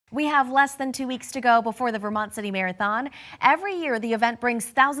We have less than 2 weeks to go before the Vermont City Marathon. Every year, the event brings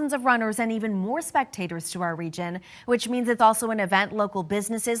thousands of runners and even more spectators to our region, which means it's also an event local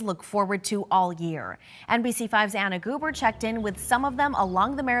businesses look forward to all year. NBC5's Anna Goober checked in with some of them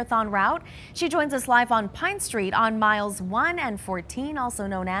along the marathon route. She joins us live on Pine Street on miles 1 and 14, also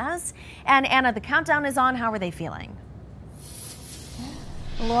known as. And Anna, the countdown is on. How are they feeling?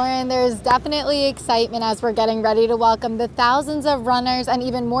 Lauren, there's definitely excitement as we're getting ready to welcome the thousands of runners and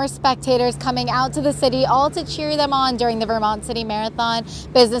even more spectators coming out to the city, all to cheer them on during the Vermont City Marathon.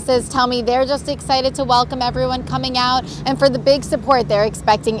 Businesses tell me they're just excited to welcome everyone coming out and for the big support they're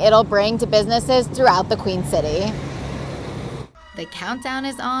expecting it'll bring to businesses throughout the Queen City. The countdown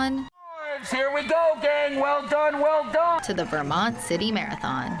is on. Here we go, gang. Well done, well done. To the Vermont City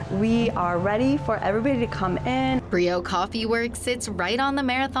Marathon. We are ready for everybody to come in. Brio Coffee Works sits right on the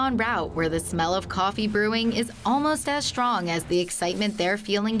marathon route where the smell of coffee brewing is almost as strong as the excitement they're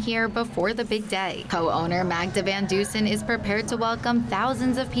feeling here before the big day. Co-owner Magda Van Dusen is prepared to welcome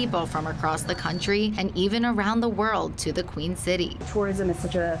thousands of people from across the country and even around the world to the Queen City. Tourism is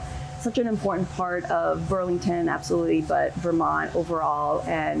such an important part of Burlington, absolutely, but Vermont overall,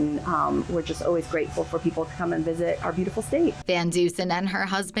 and we're just always grateful for people to come and visit our beautiful state. Van Dusen and her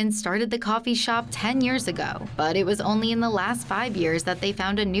husband started the coffee shop 10 years ago, but it was only in the last 5 years that they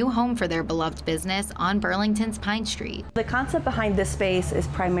found a new home for their beloved business on Burlington's Pine Street. The concept behind this space is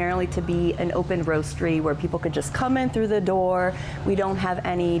primarily to be an open roastery where people could just come in through the door. We don't have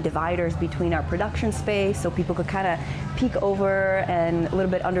any dividers between our production space, so people could kind of peek over and a little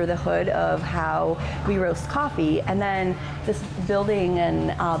bit under the hood of how we roast coffee. And then this building and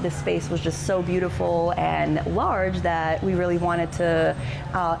this space was just so beautiful and large that we really wanted to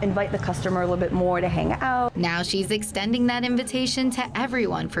invite the customer a little bit more to hang out. Now she's extending that invitation to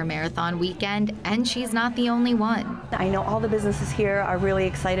everyone for Marathon Weekend, and she's not the only one. I know all the businesses here are really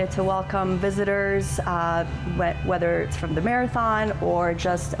excited to welcome visitors, whether it's from the marathon or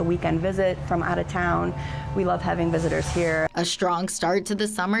just a weekend visit from out of town. We love having visitors here. A strong start to the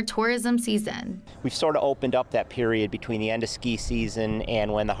summer tourism season. We've sort of opened up that period between the end of ski season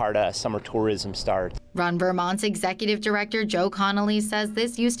and when the heart of summer tourism starts. Run Vermont's Executive Director Joe Connolly says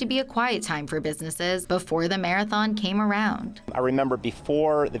this used to be a quiet time for businesses before the marathon came around. I remember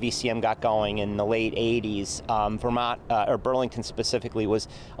before the VCM got going in the late 80s, Vermont, or Burlington specifically, was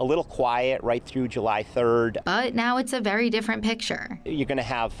a little quiet right through July 3rd. But now it's a very different picture. You're going to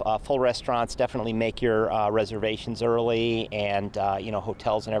have full restaurants. Definitely make your reservations early, and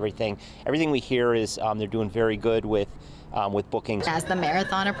hotels and everything. Everything we hear is they're doing very good with bookings. As the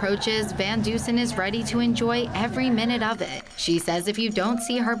marathon approaches, Van Dusen is ready to enjoy every minute of it. She says if you don't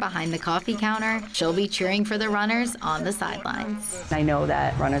see her behind the coffee counter, she'll be cheering for the runners on the sidelines. I know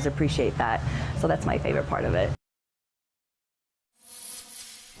that runners appreciate that, so that's my favorite part of it.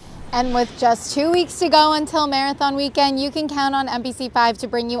 And with just 2 weeks to go until Marathon Weekend, you can count on NBC5 to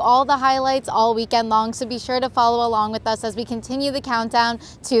bring you all the highlights all weekend long. So be sure to follow along with us as we continue the countdown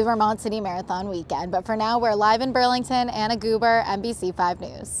to Vermont City Marathon Weekend. But for now, we're live in Burlington. Anna Goober, NBC5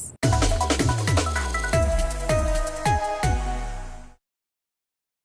 News.